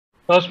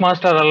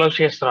Toastmaster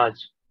Aloysius Raj.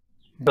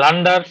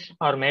 Blunders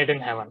are made in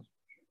heaven.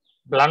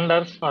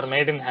 Blunders are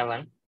made in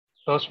heaven.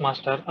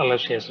 Toastmaster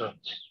Aloysius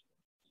Raj.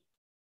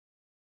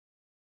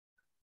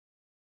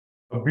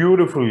 A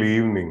beautiful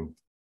evening.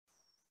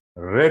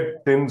 Red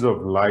tints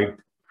of light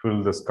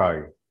filled the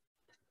sky.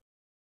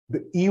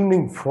 The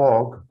evening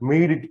fog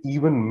made it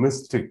even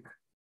mystic,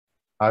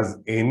 as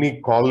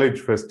any college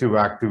festive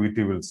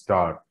activity will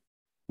start.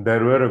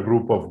 There were a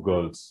group of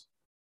girls,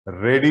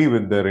 ready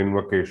with their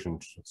invocation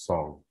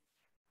song.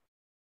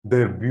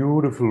 Their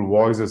beautiful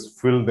voices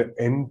filled the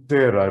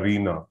entire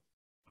arena.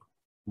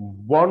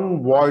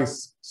 One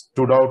voice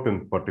stood out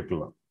in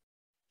particular.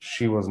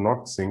 She was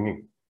not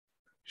singing.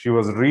 She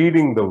was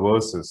reading the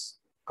verses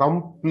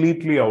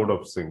completely out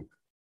of sync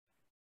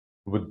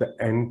with the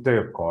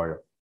entire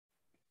choir.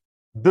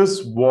 This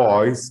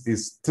voice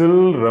is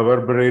still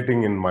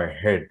reverberating in my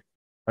head.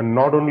 And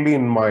not only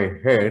in my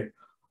head,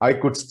 I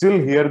could still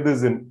hear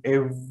this in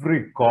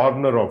every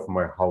corner of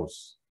my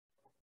house.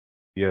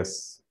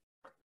 Yes,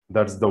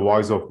 that's the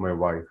voice of my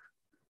wife.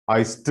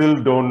 I still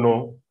don't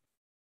know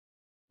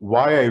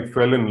why I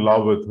fell in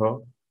love with her,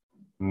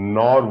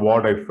 nor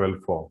what I fell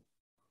for.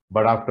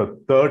 But after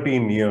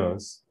 13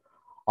 years,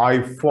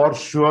 I for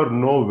sure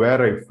know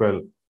where I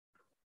fell.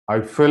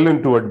 I fell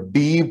into a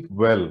deep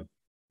well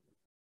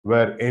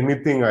where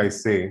anything I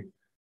say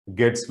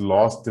gets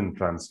lost in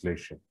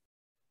translation.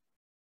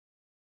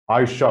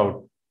 I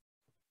shout,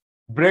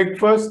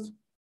 "Breakfast?"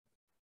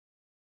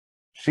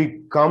 She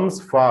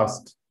comes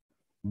fast,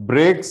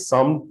 breaks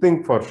something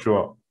for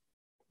sure.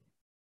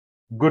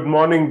 Good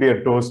morning, dear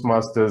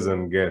Toastmasters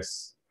and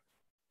guests.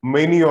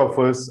 Many of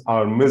us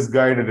are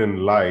misguided in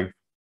life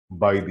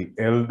by the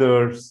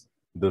elders,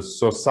 the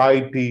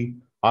society,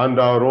 and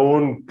our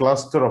own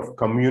cluster of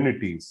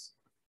communities,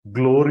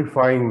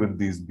 glorifying with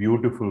these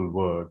beautiful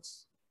words.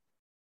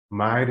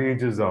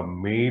 Marriages are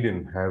made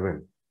in heaven.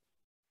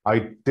 I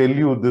tell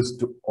you this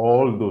to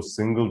all those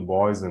single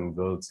boys and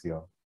girls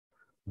here.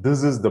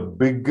 This is the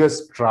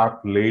biggest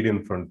trap laid in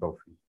front of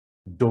you.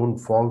 Don't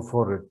fall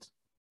for it.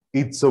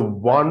 It's a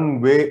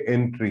one-way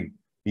entry.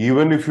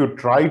 Even if you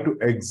try to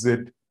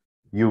exit,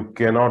 you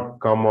cannot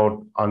come out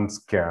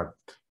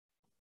unscathed.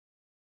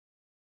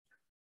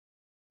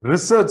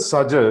 Research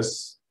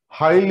suggests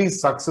highly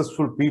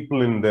successful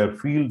people in their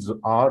fields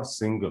are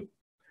single.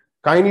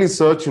 Kindly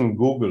search in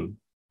Google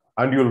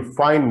and you'll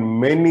find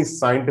many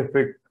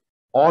scientific,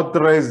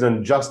 authorized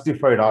and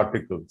justified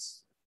articles.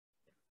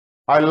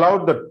 I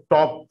love the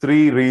top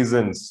 3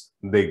 reasons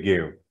they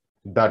gave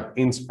that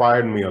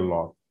inspired me a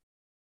lot.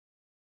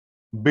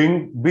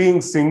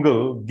 Being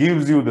single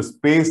gives you the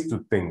space to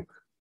think.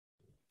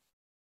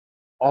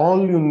 All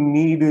you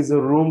need is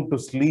a room to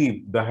sleep,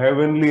 the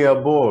heavenly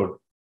abode,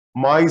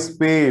 my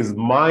space,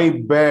 my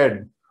bed,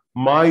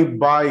 my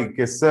bike,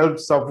 a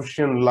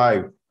self-sufficient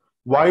life.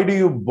 Why do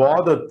you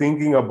bother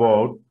thinking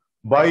about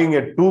buying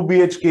a 2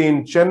 BHK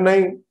in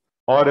Chennai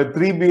or a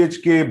 3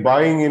 BHK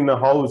buying in a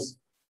house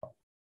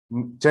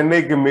Chennai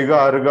ke miga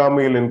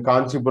arugamil in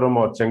Kanchipuram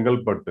or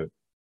Chengalpattu?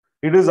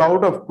 It is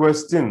out of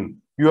question.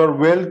 You are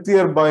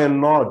wealthier by a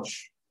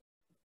notch.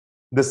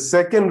 The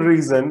second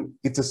reason,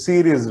 it's a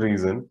serious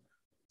reason,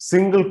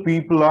 single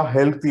people are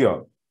healthier.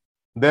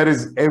 There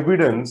is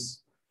evidence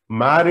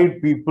married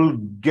people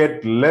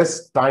get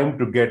less time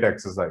to get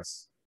exercise.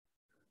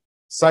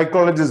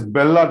 Psychologist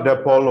Bella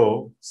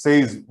DePaulo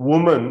says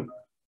women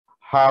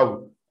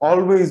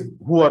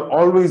who are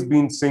always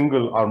been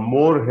single are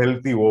more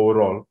healthy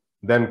overall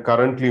than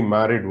currently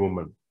married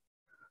women.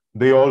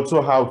 They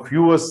also have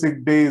fewer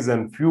sick days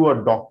and fewer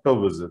doctor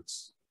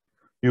visits.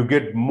 You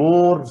get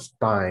more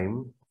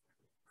time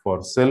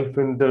for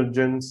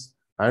self-indulgence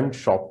and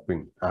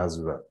shopping as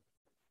well.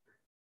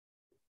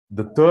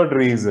 The third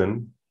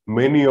reason,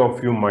 many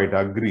of you might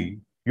agree,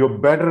 you're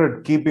better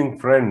at keeping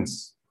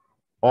friends.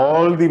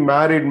 All the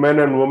married men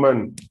and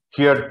women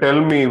here, tell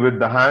me with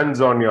the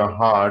hands on your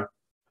heart,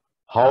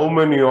 how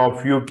many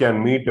of you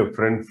can meet a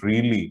friend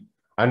freely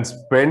and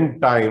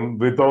spend time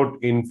without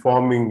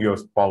informing your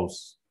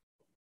spouse?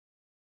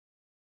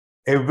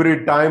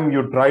 Every time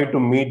you try to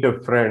meet a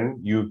friend,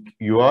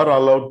 you are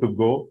allowed to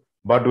go,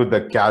 but with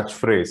a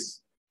catchphrase.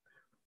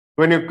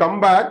 When you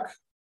come back,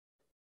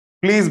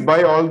 please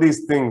buy all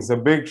these things, a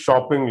big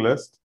shopping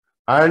list,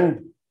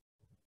 and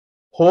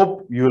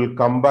hope you will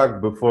come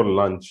back before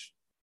lunch.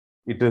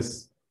 It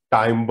is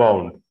time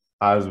bound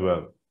as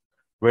well.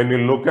 When you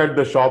look at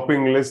the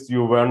shopping list,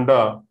 you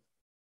wonder,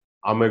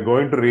 am I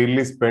going to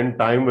really spend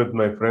time with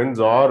my friends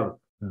or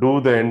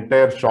do the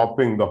entire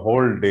shopping the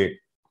whole day?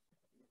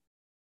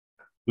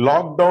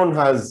 Lockdown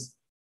has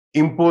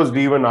imposed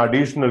even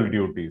additional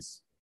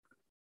duties.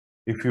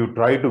 If you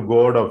try to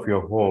go out of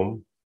your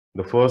home,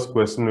 the first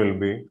question will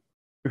be,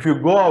 if you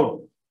go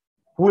out,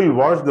 who will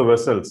wash the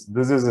vessels?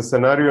 This is a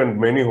scenario in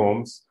many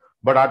homes.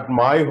 But at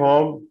my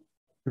home,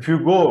 if you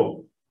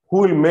go, who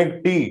will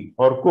make tea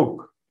or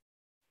cook?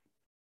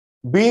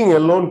 Being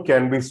alone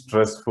can be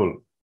stressful,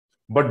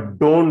 but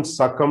don't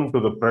succumb to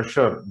the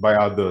pressure by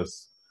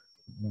others.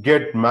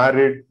 Get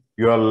married,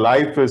 your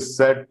life is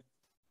set.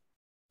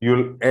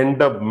 you'll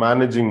end up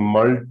managing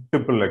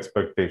multiple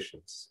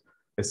expectations.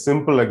 A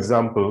simple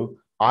example,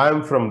 I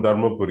am from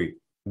Dharmapuri.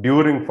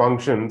 During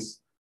functions,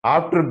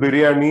 after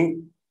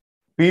biryani,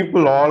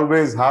 people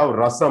always have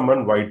rasam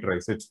and white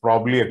rice. It's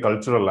probably a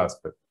cultural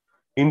aspect.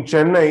 In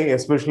Chennai,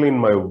 especially in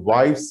my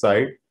wife's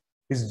side,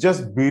 it's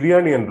just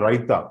biryani and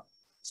raita.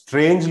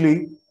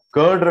 Strangely,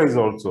 curd rice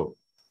also.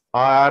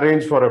 I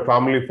arrange for a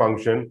family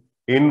function,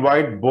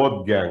 invite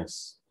both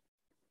gangs.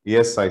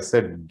 Yes, I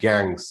said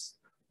gangs.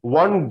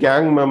 One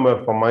gang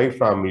member from my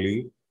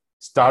family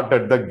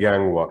started the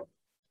gang war.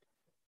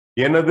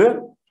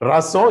 Yenadu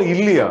rasam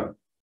illiya.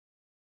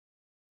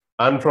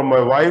 And from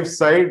my wife's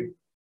side,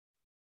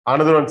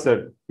 another one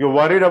said, "You're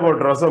worried about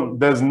rasam?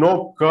 There's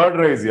no curd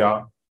rice,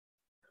 yeah."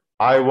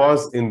 I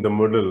was in the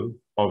middle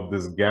of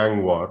this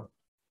gang war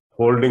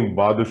holding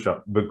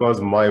Badusha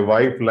because my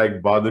wife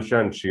liked Badusha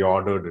and she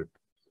ordered it.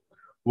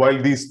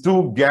 While these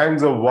two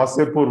gangs of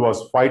Wasepur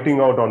was fighting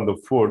out on the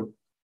food,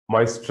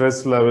 my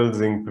stress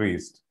levels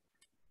increased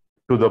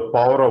to the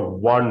power of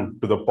 1,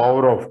 to the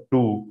power of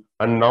 2,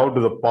 and now to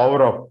the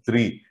power of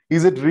 3.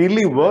 Is it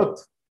really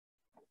worth?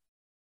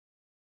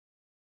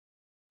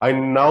 I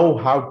now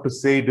have to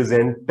say it is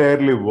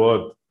entirely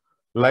worth.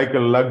 Like a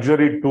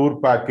luxury tour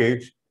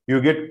package,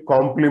 you get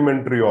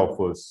complimentary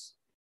offers.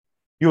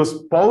 Your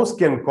spouse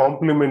can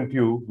compliment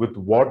you with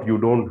what you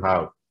don't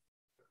have.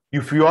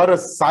 If you are a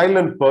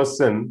silent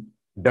person,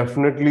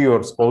 definitely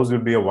your spouse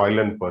will be a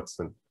violent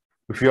person.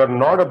 If you are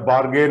not a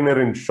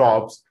bargainer in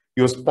shops,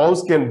 your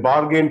spouse can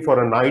bargain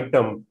for an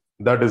item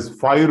that is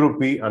 5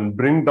 rupee and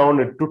bring down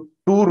it to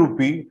 2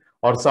 rupee,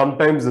 or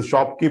sometimes the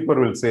shopkeeper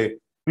will say,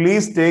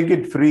 please take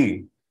it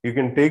free. You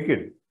can take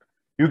it.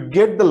 You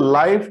get the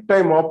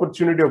lifetime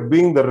opportunity of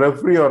being the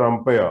referee or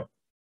umpire.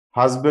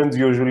 Husbands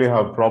usually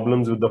have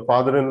problems with the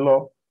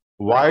father-in-law.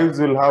 Wives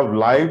will have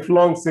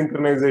lifelong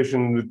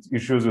synchronization with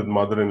issues with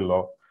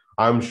mother-in-law.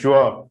 I'm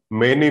sure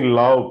many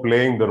love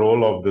playing the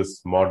role of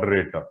this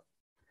moderator.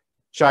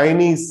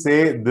 Chinese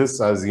say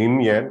this as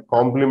yin-yang,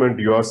 compliment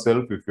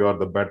yourself if you are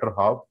the better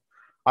half.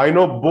 I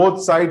know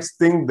both sides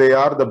think they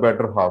are the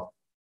better half.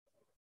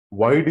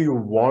 Why do you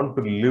want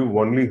to live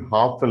only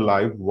half a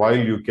life while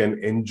you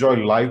can enjoy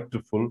life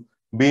to full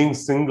being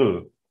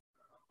single?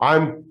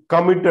 I'm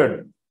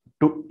committed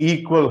to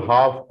equal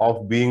half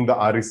of being the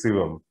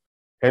Arisivam.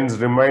 Hence,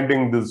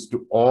 reminding this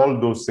to all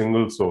those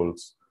single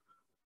souls.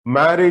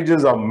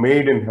 Marriages are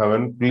made in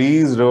heaven.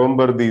 Please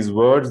remember these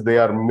words. They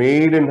are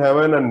made in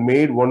heaven and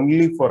made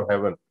only for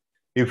heaven.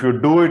 If you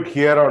do it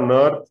here on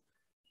earth,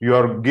 you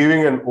are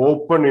giving an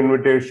open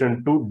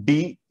invitation to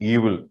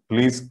evil.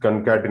 Please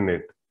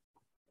concatenate.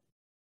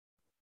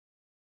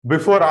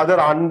 Before other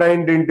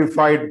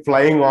unidentified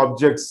flying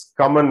objects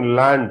come and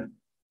land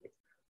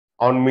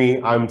on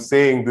me, I'm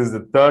saying this is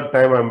the third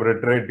time I'm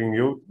reiterating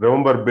you.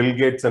 Remember Bill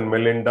Gates and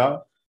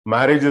Melinda.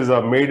 Marriages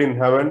are made in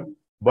heaven,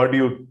 but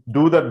you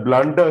do that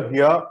blunder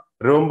here.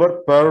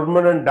 Remember,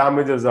 permanent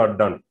damages are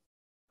done.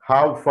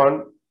 Have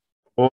fun.